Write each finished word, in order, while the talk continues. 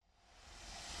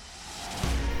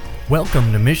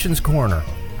Welcome to Missions Corner.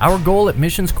 Our goal at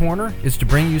Missions Corner is to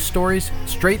bring you stories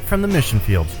straight from the mission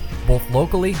fields, both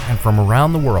locally and from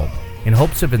around the world, in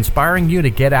hopes of inspiring you to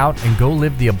get out and go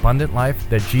live the abundant life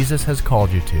that Jesus has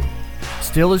called you to.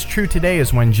 Still as true today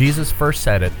as when Jesus first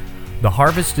said it, "The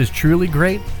harvest is truly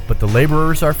great, but the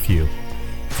laborers are few."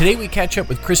 Today we catch up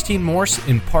with Christine Morse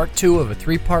in part 2 of a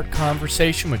 3-part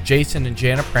conversation with Jason and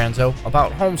Jana Pranzo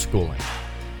about homeschooling.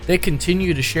 They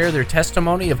continue to share their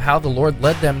testimony of how the Lord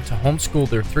led them to homeschool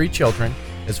their 3 children,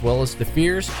 as well as the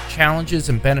fears, challenges,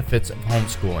 and benefits of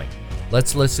homeschooling.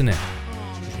 Let's listen in.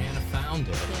 Jana found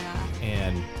it,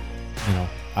 and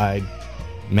I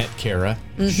met Kara,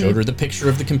 showed her the picture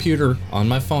of the computer on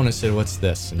my phone. I said, "What's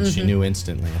this?" And she knew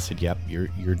instantly. I said, "Yep,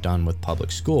 you're done with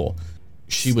public school."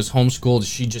 She was homeschooled.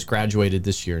 She just graduated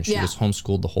this year, and she was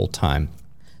homeschooled the whole time.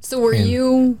 So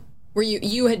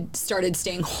you had started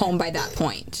staying home by that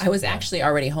point? I was actually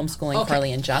already homeschooling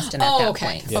Carly and Justin at that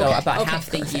point. So about half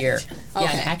the year. Yeah,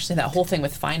 and actually that whole thing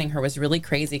with finding her was really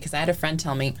crazy because I had a friend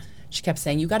tell me, she kept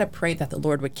saying, "You got to pray that the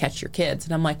Lord would catch your kids."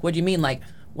 And I'm like, "What do you mean? Like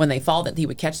when they fall that he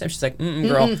would catch them?" She's like,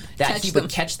 girl, that he would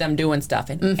catch them doing stuff.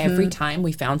 And every time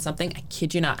we found something, I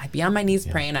kid you not, I'd be on my knees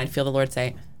praying. I'd feel the Lord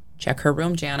say, "Check her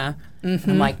room, Jana."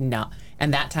 I'm like, "No."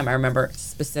 And that time I remember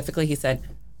specifically he said,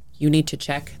 "You need to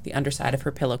check the underside of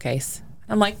her pillowcase."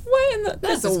 I'm like, what in the...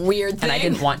 That's a weird thing. And I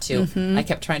didn't want to. I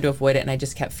kept trying to avoid it, and I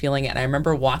just kept feeling it. And I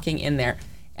remember walking in there,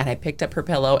 and I picked up her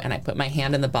pillow, and I put my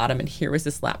hand in the bottom, and here was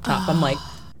this laptop. I'm like,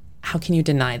 how can you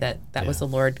deny that was the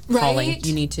Lord calling? Right?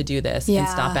 You need to do this and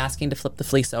stop asking to flip the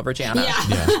fleece over, Jana.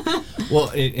 Yeah.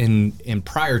 Well, and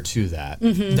prior to that,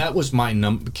 that was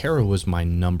Kara was my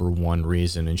number one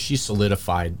reason, and she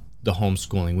solidified the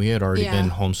homeschooling. We had already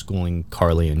been homeschooling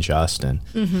Carly and Justin.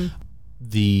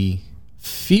 The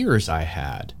fears I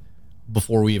had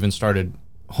before we even started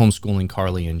homeschooling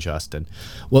Carly and Justin.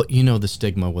 Well, the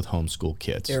stigma with homeschool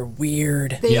kids. They're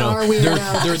weird. They are weird.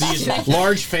 They're these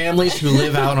large families who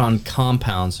live out on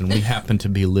compounds, and we happen to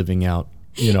be in living out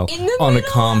the on a middle.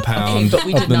 compound. Okay, but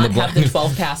we did not have the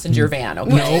 12-passenger van,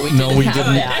 okay? No, we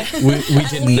didn't. That. We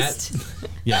didn't.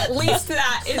 At least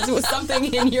that is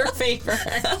something in your favor.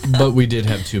 But we did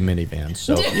have 2 minivans,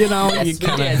 so Yes, you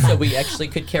kind we did. So we actually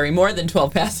could carry more than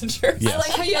 12 passengers. I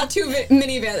like how you had 2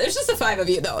 minivans. There's just the 5 of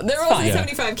you, though. There were only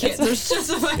 75 kids. There's just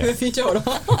the 5 of you total.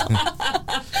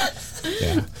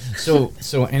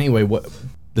 So anyway, what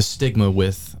the stigma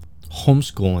with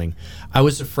homeschooling? I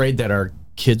was afraid that our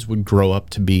kids would grow up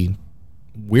to be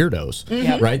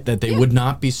weirdos, right? That they would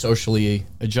not be socially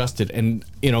adjusted. And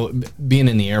being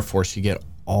in the Air Force, you get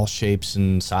all shapes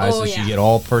and sizes. You get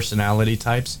all personality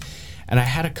types. And I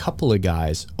had a couple of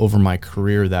guys over my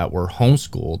career that were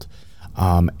homeschooled,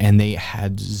 and they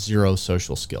had 0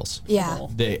 social skills. Yeah.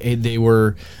 They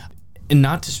were, and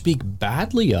not to speak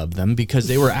badly of them, because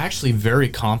they were actually very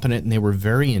competent and they were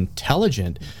very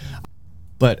intelligent.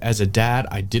 But as a dad,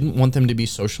 I didn't want them to be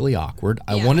socially awkward.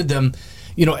 I wanted them,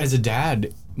 as a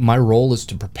dad, my role is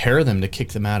to prepare them to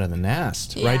kick them out of the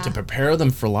nest, right? To prepare them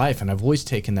for life. And I've always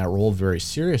taken that role very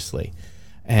seriously.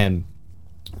 And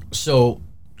so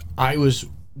I was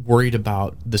worried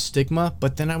about the stigma,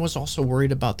 but then I was also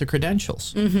worried about the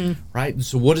credentials, right? And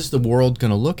so what is the world going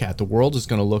to look at? The world is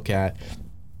going to look at,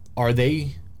 are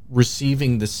they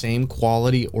receiving the same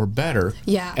quality or better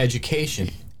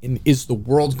education? And is the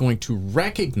world going to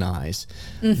recognize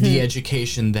the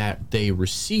education that they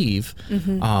receive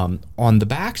on the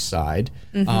backside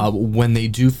when they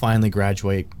do finally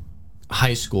graduate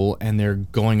high school and they're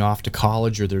going off to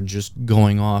college, or they're just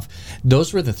going off?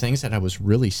 Those were the things that I was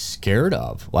really scared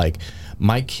of. Like,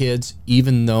 my kids,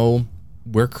 even though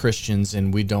we're Christians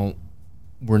and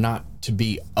we're not to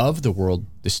be of the world,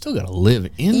 they still got to live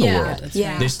in the world.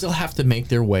 They still have to make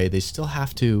their way. They still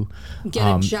have to get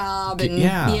a job.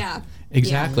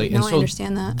 Exactly. Yeah. And no, so I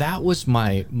understand that. That was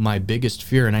my biggest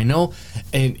fear. And I know,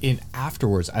 and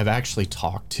afterwards, I've actually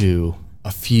talked to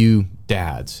a few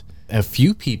dads, a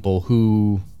few people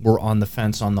who were on the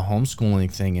fence on the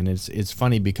homeschooling thing. And it's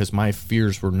funny because my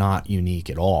fears were not unique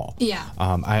at all. Yeah.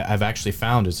 I've actually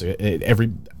found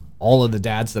all of the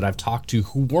dads that I've talked to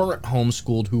who weren't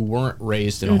homeschooled, who weren't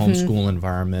raised in a homeschool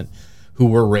environment, who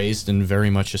were raised in very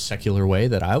much a secular way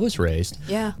that I was raised,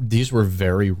 these were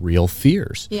very real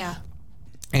fears. Yeah.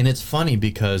 And it's funny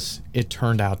because it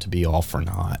turned out to be all for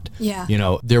naught. Yeah.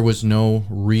 There was no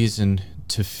reason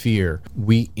to fear.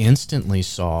 We instantly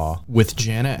saw with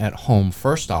Jana at home,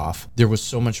 first off, there was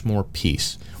so much more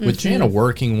peace. With Jana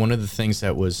working, one of the things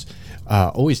that was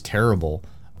always terrible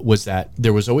was that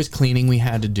there was always cleaning we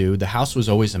had to do. The house was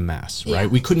always a mess, right?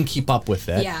 We couldn't keep up with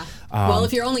it. Yeah. Well,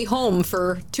 if you're only home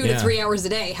for 2 to 3 hours a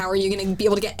day, how are you going to be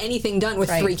able to get anything done with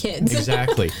 3 kids?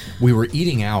 Exactly. We were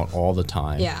eating out all the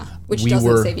time. Yeah, which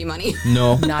doesn't save you money.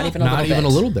 No, not even a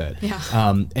little bit. Yeah.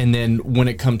 And then when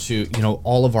it comes to,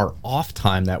 all of our off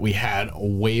time that we had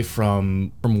away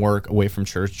from work, away from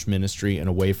church ministry, and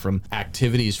away from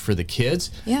activities for the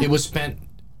kids, it was spent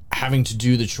having to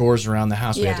do the chores around the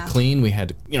house. We had to clean, we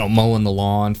had to, mowing the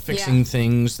lawn, fixing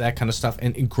things, that kind of stuff,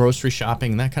 and grocery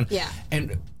shopping, and that kind of. Yeah.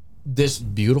 And this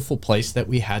beautiful place that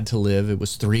we had to live, it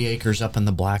was 3 acres up in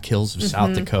the Black Hills of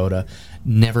South Dakota,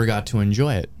 never got to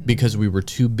enjoy it because we were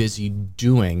too busy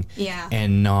doing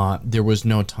and there was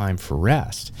no time for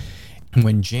rest.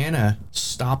 When Jana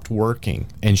stopped working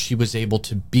and she was able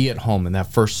to be at home in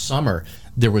that first summer,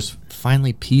 there was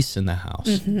finally peace in the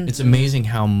house. It's amazing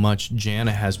how much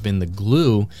Jana has been the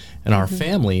glue in our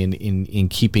family in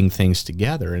keeping things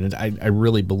together. And I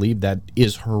really believe that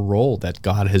is her role that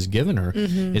God has given her,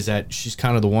 is that she's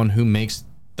kind of the one who makes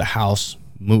the house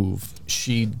move.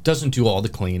 She doesn't do all the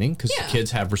cleaning because the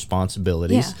kids have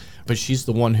responsibilities, but she's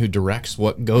the one who directs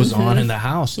what goes on in the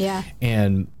house. Yeah.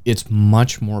 And it's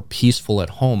much more peaceful at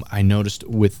home. I noticed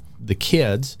with the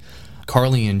kids,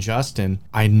 Carly and Justin,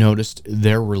 I noticed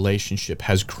their relationship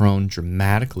has grown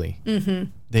dramatically.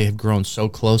 They have grown so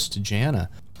close to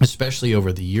Jana, especially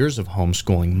over the years of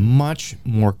homeschooling, much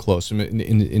more close.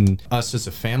 In us as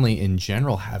a family in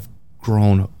general have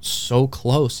grown so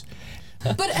close.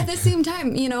 But at the same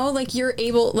time, like you're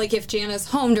able, like if Jana's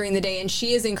home during the day and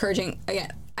she is encouraging,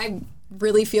 again, I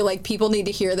really feel like people need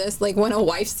to hear this. Like when a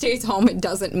wife stays home, it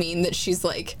doesn't mean that she's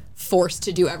like forced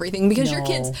to do everything because your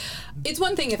kids, it's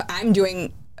one thing if I'm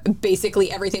doing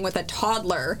basically everything with a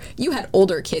toddler. You had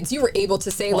older kids. You were able to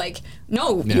say like,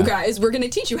 no, you guys, we're going to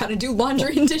teach you how to do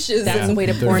laundry and dishes. That's a way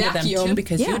to pour into them vacuum. too,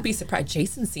 because you would be surprised.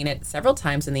 Jason's seen it several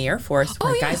times in the Air Force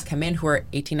where guys come in who are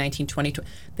 18, 19, 20,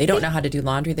 they don't know how to do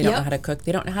laundry. They don't know how to cook.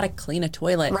 They don't know how to clean a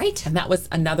toilet. Right. And that was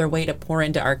another way to pour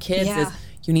into our kids is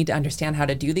you need to understand how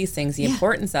to do these things, the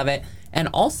importance of it. And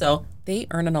also, they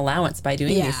earn an allowance by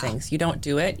doing these things. You don't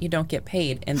do it, you don't get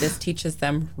paid. And this teaches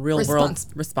them real-world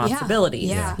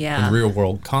responsibilities. Yeah. And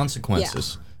real-world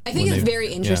consequences. I think it's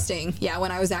very interesting. Yeah,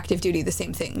 when I was active duty, the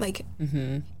same thing. Like,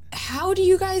 how do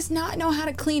you guys not know how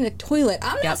to clean a toilet?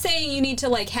 I'm not saying you need to,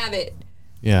 like, have it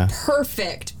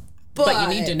perfect, but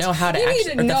you need to know how to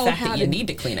actually, or the fact that you need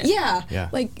to clean it. Yeah.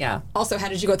 Like, also, how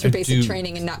did you go through basic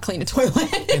training and not clean a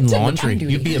toilet? And laundry.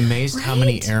 You'd be amazed how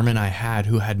many airmen I had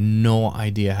who had no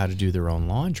idea how to do their own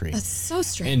laundry. That's so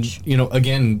strange. And,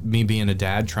 again, me being a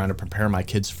dad trying to prepare my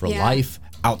kids for life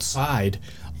outside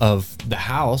of the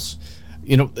house,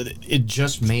 it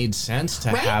just made sense to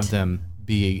have them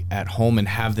be at home and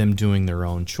have them doing their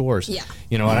own chores.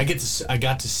 And I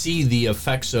got to see the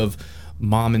effects of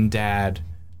mom and dad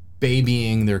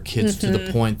babying their kids to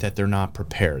the point that they're not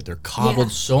prepared. They're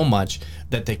coddled so much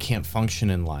that they can't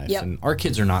function in life. And our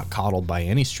kids are not coddled by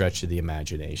any stretch of the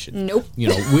imagination. Nope.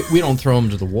 We don't throw them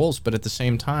to the wolves, but at the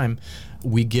same time,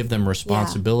 we give them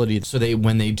responsibility so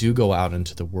when they do go out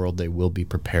into the world, they will be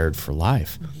prepared for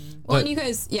life. Well, and you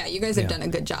guys have done a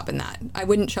good job in that. I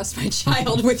wouldn't trust my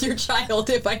child with your child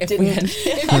if I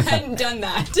hadn't done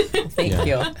that. Thank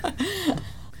you.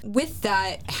 With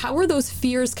that, how are those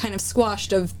fears kind of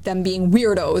squashed of them being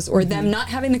weirdos or them not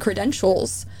having the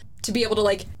credentials to be able to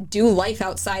like do life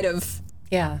outside of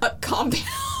a compound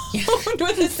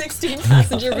with a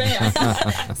 16-passenger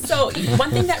van? So one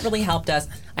thing that really helped us,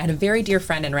 I had a very dear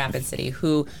friend in Rapid City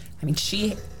who,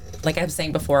 she, like I was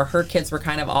saying before, her kids were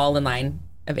kind of all in line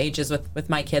of ages with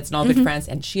my kids and all good friends,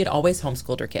 and she had always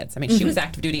homeschooled her kids. She was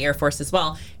active duty Air Force as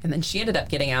well, and then she ended up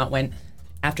getting out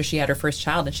after she had her first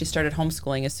child, and she started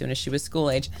homeschooling as soon as she was school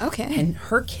age. Okay. And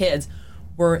her kids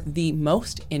were the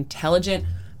most intelligent,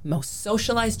 most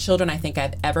socialized children I think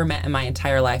I've ever met in my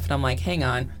entire life. And I'm like, hang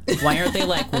on, why aren't they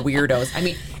like weirdos?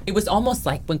 It was almost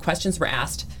like when questions were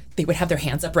asked, they would have their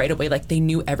hands up right away, like they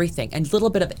knew everything, and a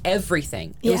little bit of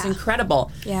everything. It was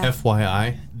incredible. Yeah.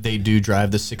 FYI, they do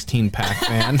drive the 16-pack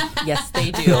van. Yes,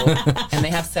 they do. And they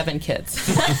have 7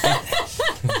 kids.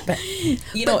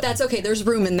 But that's okay. There's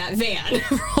room in that van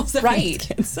for all 7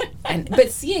 kids.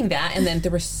 But seeing that, and then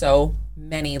there were so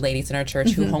many ladies in our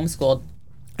church who homeschooled,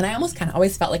 and I almost kind of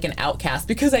always felt like an outcast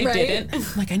because I didn't. I'm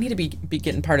like, I need to be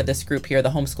getting part of this group here, the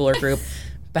homeschooler group.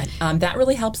 But that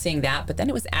really helped seeing that. But then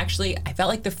it was actually, I felt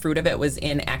like the fruit of it was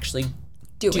in actually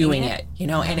doing it.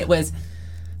 And it was,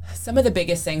 some of the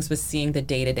biggest things was seeing the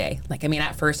day-to-day. Like,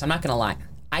 at first, I'm not going to lie,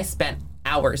 I spent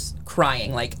hours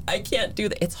crying, like, I can't do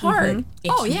that. It's hard.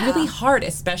 It's really hard,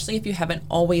 especially if you haven't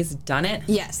always done it.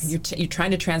 Yes. And you're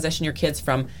trying to transition your kids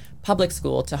from public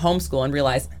school to homeschool and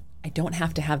realize, I don't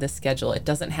have to have this schedule. It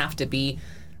doesn't have to be,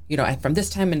 from this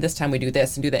time and this time we do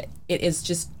this and do that. It is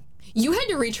just... You had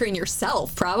to retrain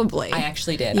yourself, probably. I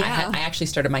actually did. Yeah. I actually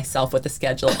started myself with the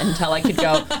schedule until I could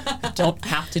go, don't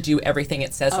have to do everything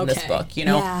it says in this book,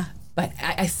 Yeah. But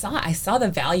I saw the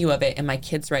value of it in my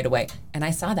kids right away. And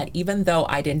I saw that even though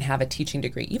I didn't have a teaching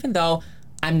degree, even though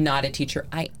I'm not a teacher,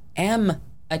 I am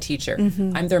a teacher.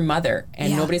 I'm their mother,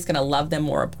 and nobody's going to love them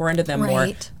more or pour into them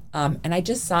more. And I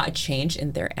just saw a change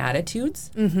in their attitudes.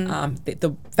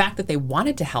 The fact that they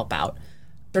wanted to help out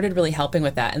started really helping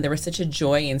with that. And there was such a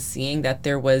joy in seeing that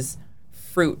there was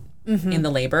fruit in the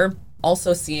labor.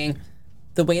 Also seeing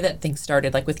the way that things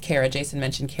started, like with Kara. Jason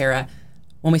mentioned Kara.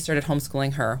 When we started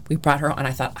homeschooling her, we brought her on.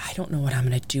 I thought, I don't know what I'm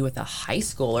going to do with a high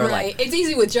schooler. Right. It's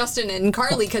easy with Justin and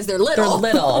Carly because they're little.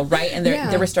 They're little, right? And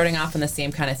they were starting off in the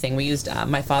same kind of thing. We used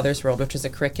My Father's World, which was a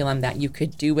curriculum that you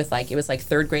could do with it was like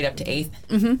 3rd grade up to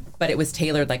 8th. But it was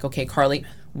tailored okay, Carly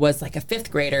was like a 5th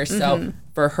grader. So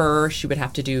for her, she would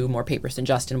have to do more papers than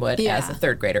Justin would as a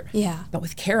 3rd grader. Yeah. But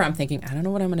with Kara, I'm thinking, I don't know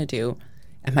what I'm going to do.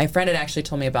 And my friend had actually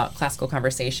told me about classical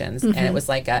conversations. And it was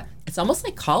it's almost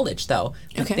like college, though.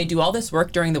 Okay. They do all this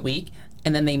work during the week,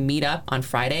 and then they meet up on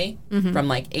Friday from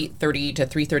 8:30 to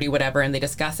 3:30, whatever, and they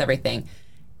discuss everything.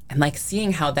 And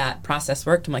seeing how that process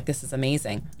worked, I'm like, this is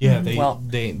amazing. Yeah,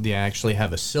 they actually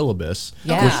have a syllabus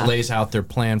which lays out their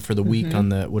plan for the week on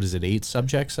the 8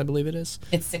 subjects, I believe it is.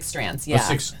 It's 6 strands, yeah.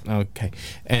 6, okay.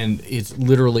 And it's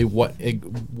literally what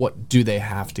do they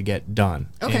have to get done.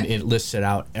 Okay. And it lists it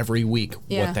out every week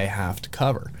what they have to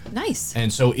cover. Nice.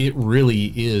 And so it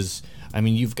really is,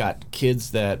 you've got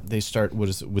kids that they start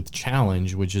with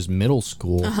Challenge, which is middle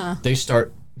school. They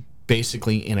start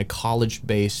basically in a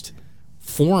college-based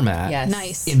format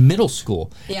in middle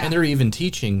school. And they're even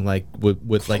teaching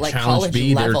with Challenge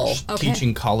B, level. They're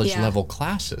teaching college level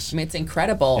classes. It's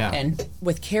incredible. And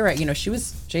with Kara,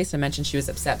 Jason mentioned she was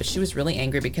upset, but she was really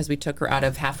angry because we took her out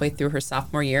of halfway through her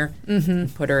sophomore year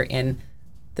and put her in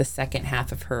the second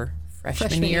half of her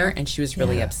freshman year, and she was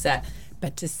really upset.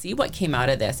 But to see what came out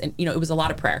of this, and it was a lot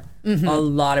of prayer, a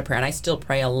lot of prayer, and I still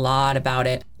pray a lot about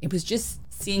it. It was just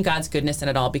seeing God's goodness in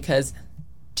it all, because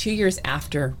 2 years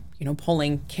after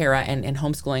pulling Kara and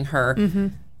homeschooling her,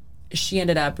 she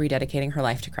ended up rededicating her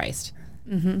life to Christ.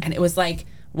 And it was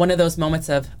one of those moments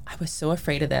of, I was so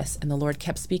afraid of this, and the Lord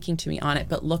kept speaking to me on it,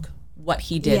 but look what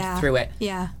he did through it.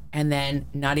 Yeah. And then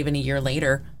not even a year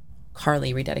later,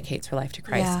 Carly rededicates her life to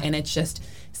Christ. Yeah. And it's just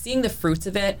seeing the fruits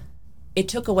of it. It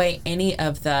took away any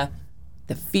of the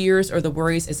fears or the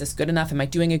worries. Is this good enough? Am I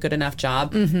doing a good enough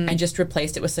job? And just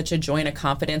replaced it with such a joy and a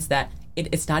confidence that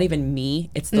it's not even me.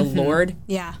 It's the Lord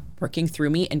working through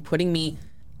me and putting me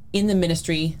in the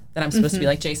ministry that I'm supposed to be.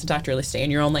 Like Jason talked earlier, stay in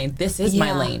your own lane. This is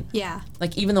my lane. Yeah.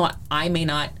 Even though I may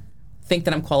not think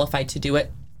that I'm qualified to do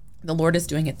it, the Lord is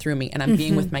doing it through me, and I'm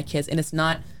being with my kids. And it's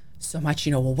not so much,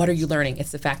 well, what are you learning?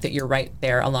 It's the fact that you're right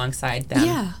there alongside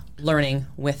them, learning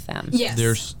with them.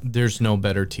 Yes. There's no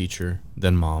better teacher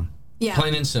than mom. Yeah.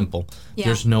 Plain and simple. Yeah.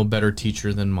 There's no better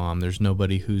teacher than mom. There's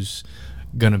nobody who's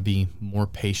gonna be more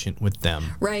patient with them.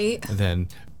 Right. Than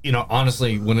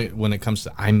honestly, when it comes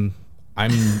to I'm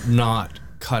not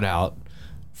cut out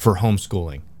for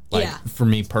homeschooling. For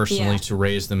me personally to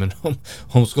raise them and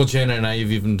homeschool. Jana and I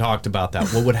have even talked about that.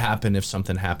 What would happen if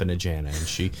something happened to Jana and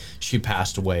she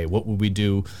passed away? What would we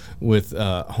do with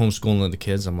homeschooling the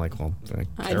kids? I'm like, well,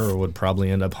 Kara would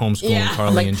probably end up homeschooling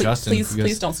Carly and Justin.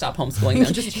 Please don't stop homeschooling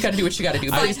them. Just you got to do what you got to do.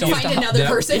 Please don't stop. Find another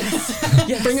person.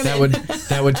 Bring them in.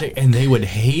 That would take, and they would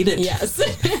hate it. Yes.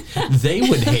 They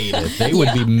would hate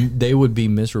it. They would be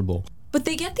miserable. But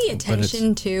they get the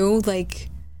attention too.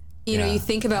 You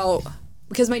think about.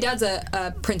 Because my dad's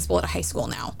a principal at a high school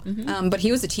now, but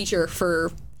he was a teacher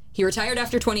he retired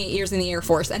after 28 years in the Air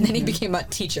Force, and then he became a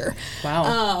teacher.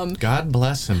 Wow. God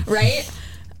bless him. Right?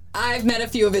 I've met a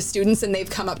few of his students, and they've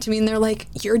come up to me, and they're like,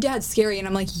 your dad's scary. And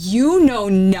I'm like, you know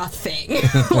nothing.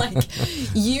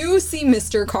 You see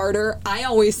Mr. Carter. I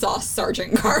always saw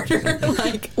Sergeant Carter.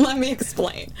 Let me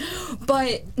explain.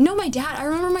 But no, I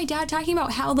remember my dad talking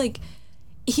about how,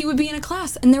 he would be in a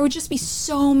class and there would just be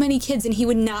so many kids, and he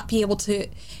would not be able to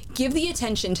give the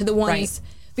attention to the ones,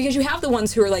 because you have the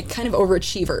ones who are kind of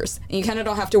overachievers, and you kind of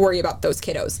don't have to worry about those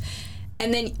kiddos.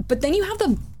 But then you have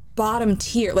the bottom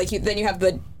tier, then you have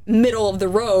the middle of the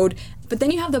road, but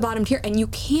then you have the bottom tier, and you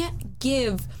can't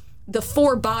give the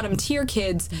 4 bottom tier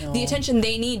kids the attention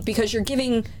they need, because you're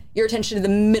giving your attention to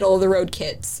the middle of the road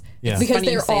kids. Yeah. Because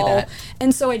they're all,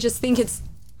 and so I just think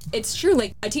it's true.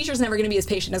 A teacher's never going to be as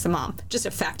patient as a mom. Just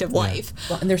a fact of life.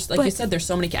 Well, and there's, you said, there's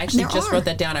so many. I actually just wrote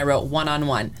that down. I wrote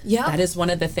one-on-one. Yeah. That is one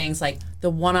of the things, the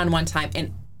one-on-one time.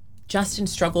 And Justin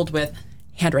struggled with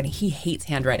handwriting. He hates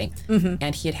handwriting.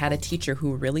 And he had a teacher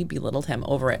who really belittled him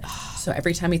over it. So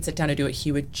every time he'd sit down to do it,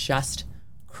 he would just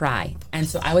cry. And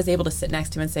so I was able to sit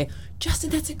next to him and say, Justin,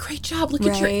 that's a great job. Look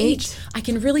at your H. I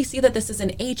can really see that this is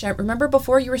an H. I remember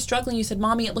before you were struggling, you said,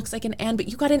 Mommy, it looks like an N, but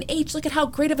you got an H. Look at how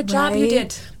great of a job you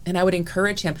did. And I would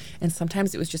encourage him. And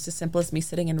sometimes it was just as simple as me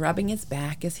sitting and rubbing his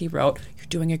back as he wrote, you're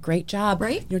doing a great job.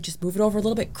 Right. You know, just move it over a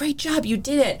little bit. Great job. You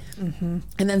did it.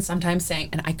 And then sometimes saying,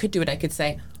 and I could do it, I could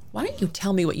say, why don't you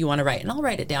tell me what you want to write? And I'll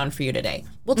write it down for you today.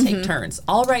 We'll take turns.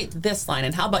 I'll write this line,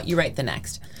 and how about you write the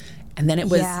next? And then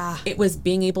it was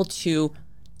being able to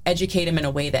educate him in a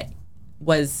way that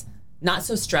was not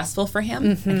so stressful for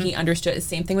him. And he understood. The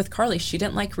same thing with Carly. She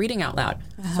didn't like reading out loud.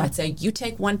 So I'd say, you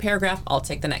take one paragraph, I'll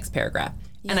take the next paragraph.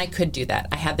 And I could do that.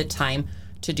 I had the time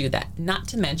to do that. Not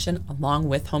to mention, along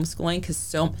with homeschooling,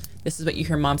 because this is what you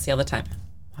hear moms say all the time.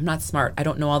 I'm not smart. I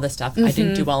don't know all this stuff. I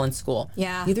didn't do well in school.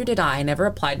 Neither did I. I never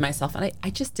applied myself. And I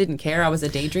just didn't care. I was a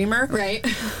daydreamer. Right.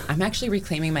 I'm actually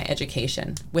reclaiming my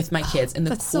education with my kids. And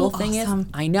the cool thing is,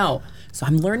 I know. So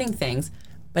I'm learning things,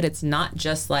 but it's not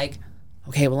just like,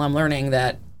 okay, well, I'm learning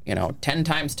that, 10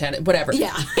 times 10, whatever.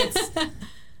 Yeah.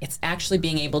 It's actually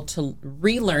being able to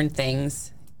relearn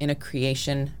things in a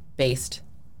creation-based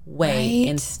way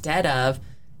instead of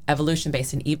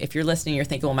evolution-based. And if you're listening, you're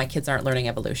thinking, well, my kids aren't learning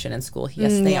evolution in school.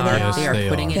 Yes, they are. Yes, they are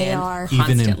putting it in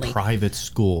constantly. Even in private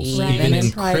schools. Even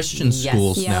in Christian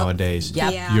schools nowadays.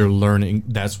 You're learning.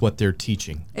 That's what they're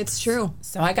teaching. It's true.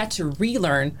 So I got to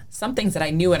relearn some things that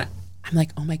I knew, and I'm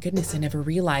like, oh my goodness, I never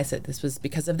realized that this was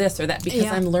because of this or that, because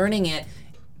I'm learning it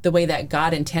the way that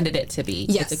God intended it to be.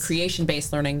 It's a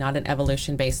creation-based learning, not an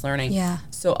evolution-based learning.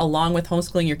 So along with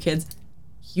homeschooling your kids,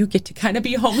 you get to kind of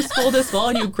be homeschooled as well,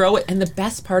 and you grow it. And the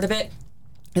best part of it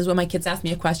is when my kids ask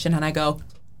me a question and I go,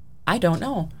 I don't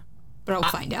know. But I'll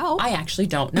find out. I actually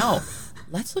don't know.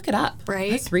 Let's look it up.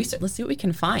 Right. Let's research. Let's see what we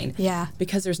can find. Yeah.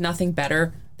 Because there's nothing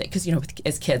better. Because,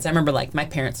 as kids, I remember, my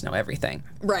parents know everything.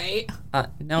 Right.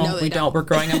 No, we don't. We're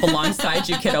growing up alongside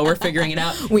you, kiddo. We're figuring it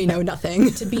out. We know nothing.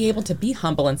 To be able to be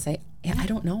humble and say, I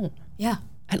don't know. Yeah.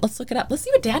 Let's look it up. Let's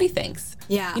see what Daddy thinks.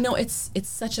 Yeah. It's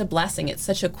such a blessing. It's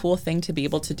such a cool thing to be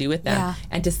able to do with them. Yeah.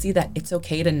 And to see that it's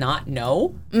okay to not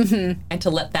know and to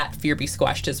let that fear be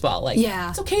squashed as well.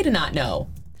 It's okay to not know.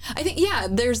 I think,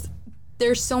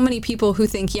 there's so many people who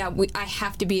think, I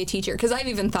have to be a teacher. Because I've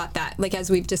even thought that, as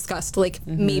we've discussed,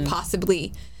 me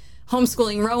possibly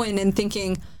homeschooling Rowan and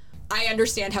thinking, I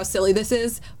understand how silly this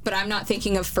is, but I'm not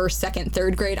thinking of first, second,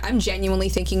 third grade. I'm genuinely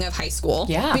thinking of high school.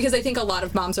 Yeah. Because I think a lot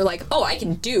of moms are like, oh, I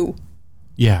can do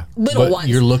little ones.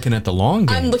 You're looking at the long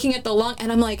game. I'm looking at the long, and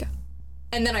I'm like,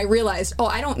 and then I realized,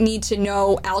 I don't need to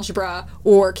know algebra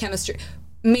or chemistry.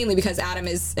 Mainly because Adam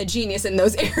is a genius in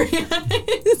those areas.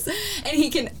 And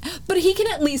he can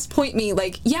at least point me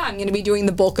I'm going to be doing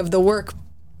the bulk of the work,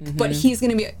 but he's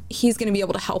going to be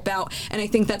able to help out. And I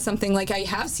think that's something I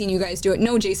have seen you guys do it.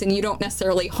 No, Jason, you don't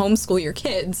necessarily homeschool your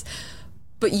kids,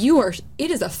 but it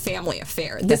is a family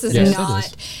affair. This is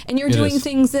not, and you're doing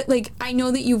things that I know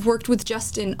that you've worked with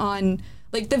Justin on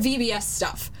the VBS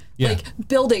stuff,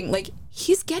 building,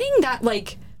 he's getting that,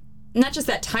 not just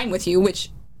that time with you, which,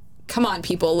 come on,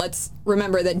 people, let's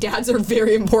remember that dads are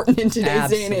very important in today's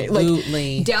day and age.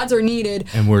 Absolutely. Dads are needed.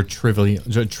 And we're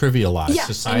trivialized. Yeah,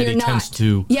 society tends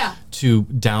to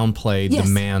downplay the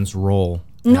man's role.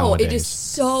 No, nowadays. It is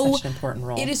such an important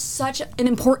role. It is such an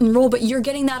important role, but you're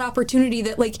getting that opportunity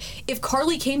that, if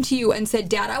Carly came to you and said,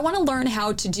 Dad, I want to learn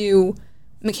how to do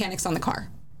mechanics on the car.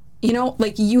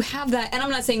 You have that, and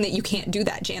I'm not saying that you can't do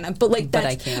that, Jana, but but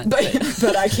I can't. But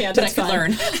I can't. But I can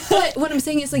learn. But what I'm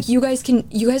saying is, you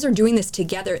guys are doing this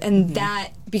together, and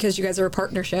that, because you guys are a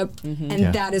partnership,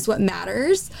 and that is what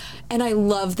matters. And I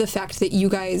love the fact that you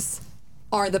guys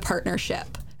are the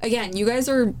partnership. Again, you guys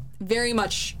are very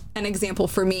much an example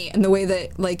for me in the way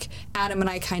that Adam and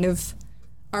I kind of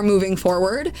are moving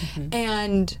forward,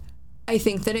 and I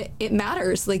think that it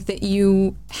matters, that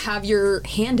you have your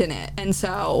hand in it. And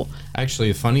so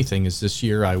actually, the funny thing is, this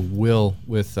year I will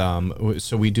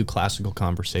so we do classical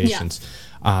conversations.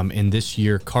 And this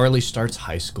year Carly starts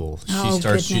high school.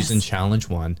 She's in Challenge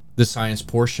 1. The science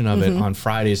portion of it on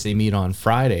Fridays, they meet on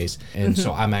Fridays. And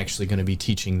so I'm actually going to be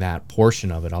teaching that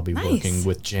portion of it. I'll be working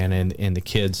with Jana and the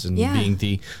kids and being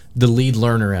the lead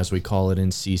learner, as we call it in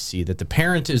CC, that the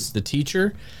parent is the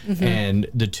teacher and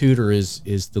the tutor is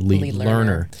the lead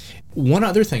learner. One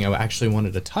other thing I actually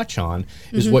wanted to touch on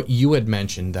is what you had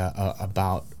mentioned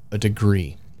about a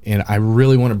degree. And I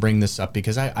really want to bring this up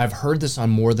because I've heard this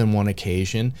on more than one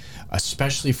occasion,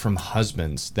 especially from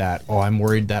husbands, that, I'm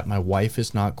worried that my wife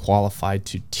is not qualified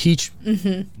to teach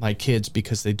my kids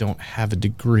because they don't have a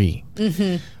degree.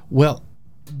 Well,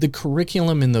 the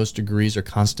curriculum in those degrees are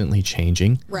constantly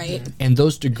changing. Right. And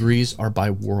those degrees are by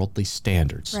worldly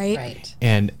standards. Right.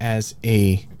 And as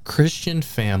a Christian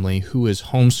family who is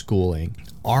homeschooling,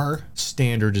 our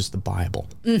standard is the Bible.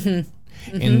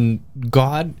 And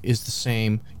God is the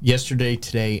same yesterday,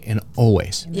 today, and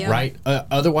always, right?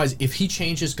 Otherwise, if he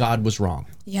changes, God was wrong.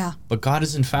 Yeah. But God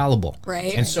is infallible.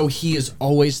 Right. And so he is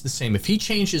always the same. If he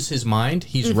changes his mind,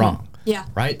 he's wrong. Yeah.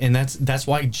 Right? And that's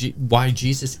why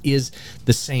Jesus is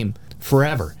the same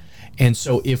forever. And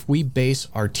so if we base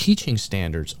our teaching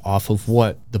standards off of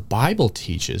what the Bible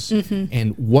teaches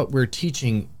and what we're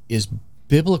teaching is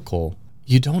biblical,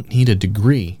 you don't need a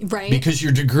degree. Right. Because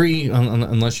your degree,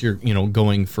 unless you're,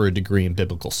 going for a degree in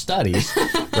biblical studies,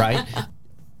 right?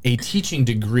 A teaching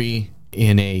degree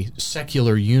in a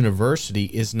secular university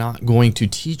is not going to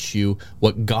teach you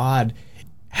what God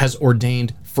has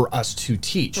ordained for us to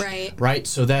teach. Right.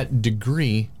 So that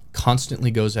degree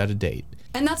constantly goes out of date.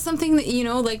 And that's something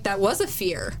that, that was a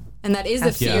fear. And that is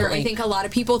a fear. I think a lot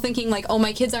of people thinking like, oh,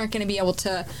 my kids aren't going to be able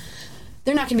to,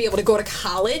 they're not going to be able to go to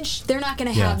college. They're not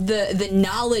going to have the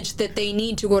knowledge that they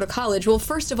need to go to college. Well,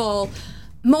 first of all,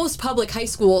 most public high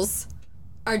schools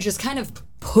are just kind of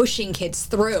pushing kids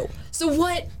through. So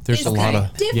what is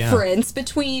the difference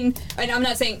between, and I'm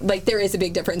not saying like there is a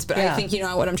big difference, but I think you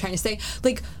know what I'm trying to say.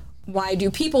 Like, why do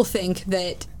people think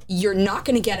that you're not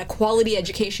going to get a quality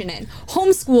education in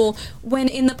homeschool when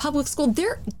in the public school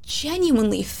they're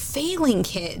genuinely failing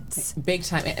kids? Big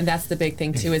time. And that's the big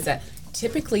thing too, is that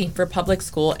typically for public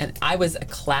school, and I was a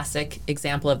classic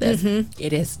example of this,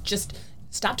 it is just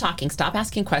stop talking, stop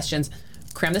asking questions,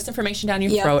 cram this information down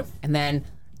your throat, and then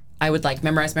I would like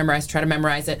memorize, try to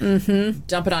memorize it,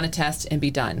 dump it on a test, and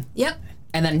be done. Yep.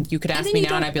 And then you could ask me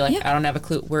now, and I'd be like, I don't have a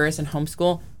clue. Whereas in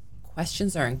homeschool,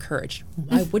 questions are encouraged.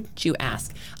 Why wouldn't you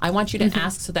ask? I want you to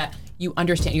ask so that you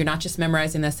understand. You're not just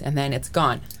memorizing this and then it's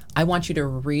gone. I want you to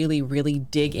really, really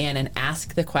dig in and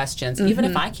ask the questions. Even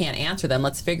if I can't answer them,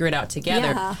 let's figure it out together.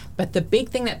 Yeah. But the big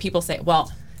thing that people say,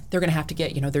 well, they're going to have to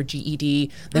get, their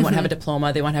GED. They won't have a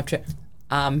diploma. They won't have to.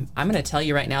 I'm going to tell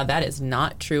you right now, that is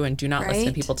not true, and do not listen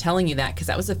to people telling you that, because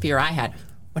that was a fear I had.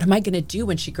 What am I going to do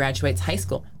when she graduates high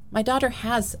school? My daughter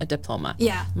has a diploma.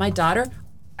 Yeah. My daughter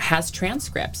has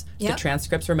transcripts. Yep. The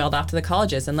transcripts were mailed off to the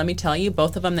colleges, and let me tell you,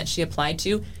 both of them that she applied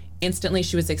to, instantly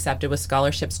she was accepted with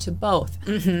scholarships to both.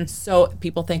 So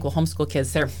people think, well, homeschool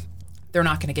kids, they're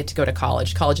not going to get to go to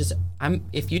college. Colleges,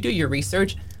 if you do your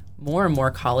research, more and more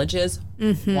colleges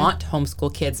want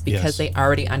homeschool kids because they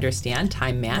already understand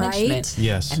time management.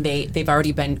 Yes. And they've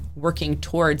already been working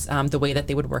towards the way that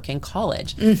they would work in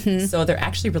college. So they're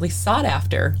actually really sought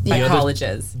after by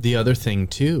colleges. The other thing,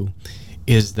 too,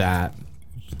 is that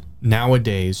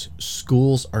nowadays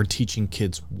schools are teaching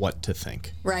kids what to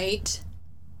think. Right.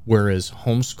 Whereas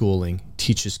homeschooling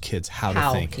teaches kids how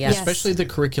to think, especially the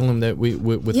curriculum that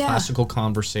with classical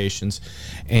conversations,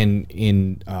 and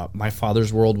in my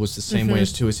father's world was the same way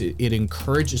as too. Is it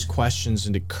encourages questions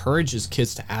and encourages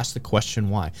kids to ask the question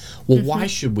why. Well, why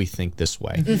should we think this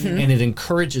way? And it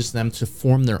encourages them to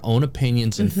form their own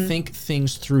opinions and think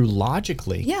things through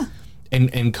logically. Yeah.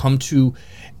 And come to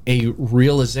a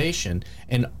realization,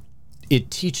 and it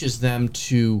teaches them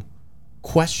to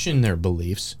question their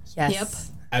beliefs. Yes. Yep.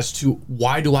 As to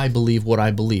why do I believe what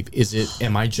I believe?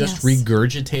 Am I just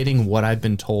regurgitating what I've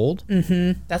been told?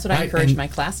 That's what I encourage my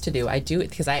class to do. I do it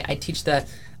because I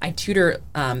tutor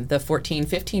the 14,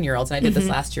 15-year-olds, and I did this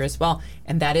last year as well.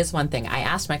 And that is one thing. I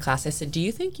asked my class, I said, do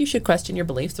you think you should question your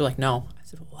beliefs? They're like, no. I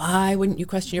said, why wouldn't you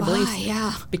question your beliefs?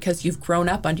 Yeah. Because you've grown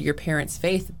up under your parents'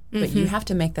 faith, but you have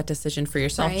to make that decision for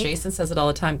yourself. Right. Jason says it all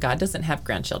the time. God doesn't have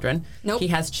grandchildren. Nope. He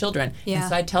has children. Yeah. And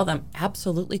so I tell them,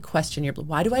 absolutely question your beliefs.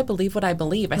 Why do I believe what I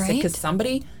believe? I said, because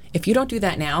somebody, if you don't do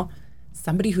that now,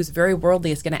 somebody who's very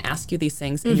worldly is going to ask you these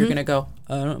things, and you're going to go,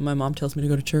 my mom tells me to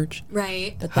go to church.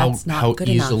 Right. But that's not how good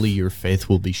enough. How easily your faith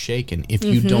will be shaken if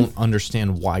you don't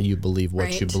understand why you believe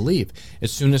what you believe.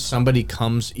 As soon as somebody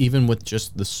comes, even with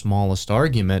just the smallest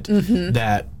argument,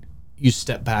 that you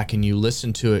step back and you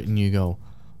listen to it and you go,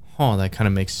 oh, that kind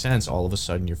of makes sense. All of a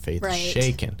sudden your faith is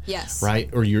shaken. Yes. Right?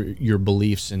 Or your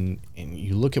beliefs, and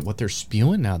you look at what they're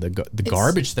spewing now, the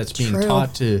garbage that's being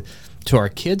taught to our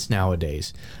kids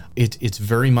nowadays. It's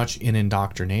very much in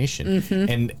indoctrination.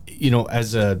 And,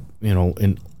 as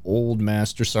an old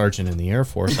master sergeant in the Air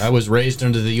Force, I was raised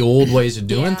under the old ways of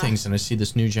doing things, and I see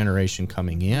this new generation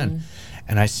coming in,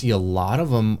 and I see a lot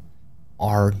of them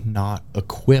are not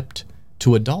equipped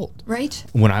to adult. Right.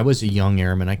 When I was a young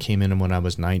airman, I came in when I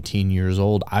was 19 years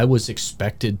old. I was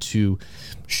expected to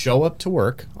show up to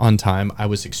work on time. I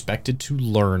was expected to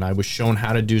learn. I was shown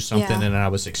how to do something, and I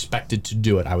was expected to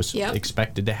do it. I was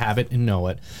expected to have it and know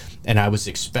it. And I was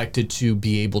expected to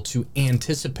be able to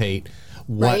anticipate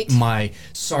what my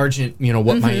sergeant,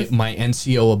 what my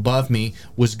NCO above me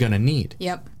was going to need.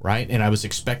 Yep. Right? And I was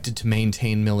expected to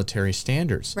maintain military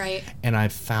standards. Right. And I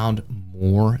found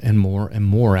more and more and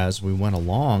more as we went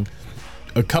along.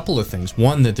 A couple of things.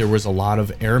 One, that there was a lot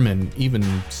of airmen, even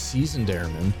seasoned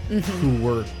airmen, who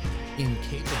were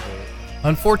incapable.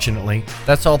 Unfortunately,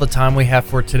 that's all the time we have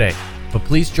for today. But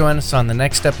please join us on the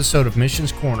next episode of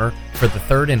Missions Corner for the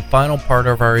third and final part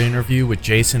of our interview with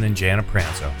Jason and Jana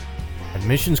Pranzo. At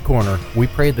Missions Corner, we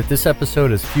pray that this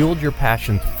episode has fueled your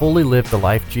passion to fully live the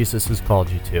life Jesus has called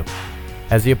you to.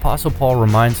 As the Apostle Paul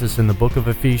reminds us in the book of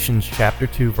Ephesians chapter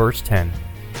 2, verse 10,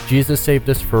 Jesus saved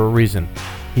us for a reason.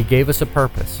 He gave us a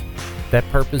purpose. That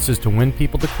purpose is to win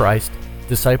people to Christ,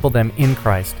 disciple them in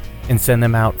Christ, and send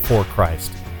them out for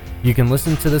Christ. You can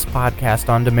listen to this podcast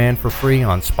on demand for free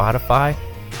on Spotify,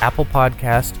 Apple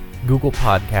Podcast, Google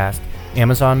Podcast,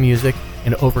 Amazon Music,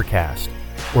 and Overcast,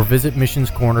 or visit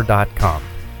missionscorner.com.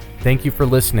 Thank you for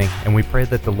listening, and we pray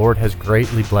that the Lord has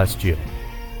greatly blessed you.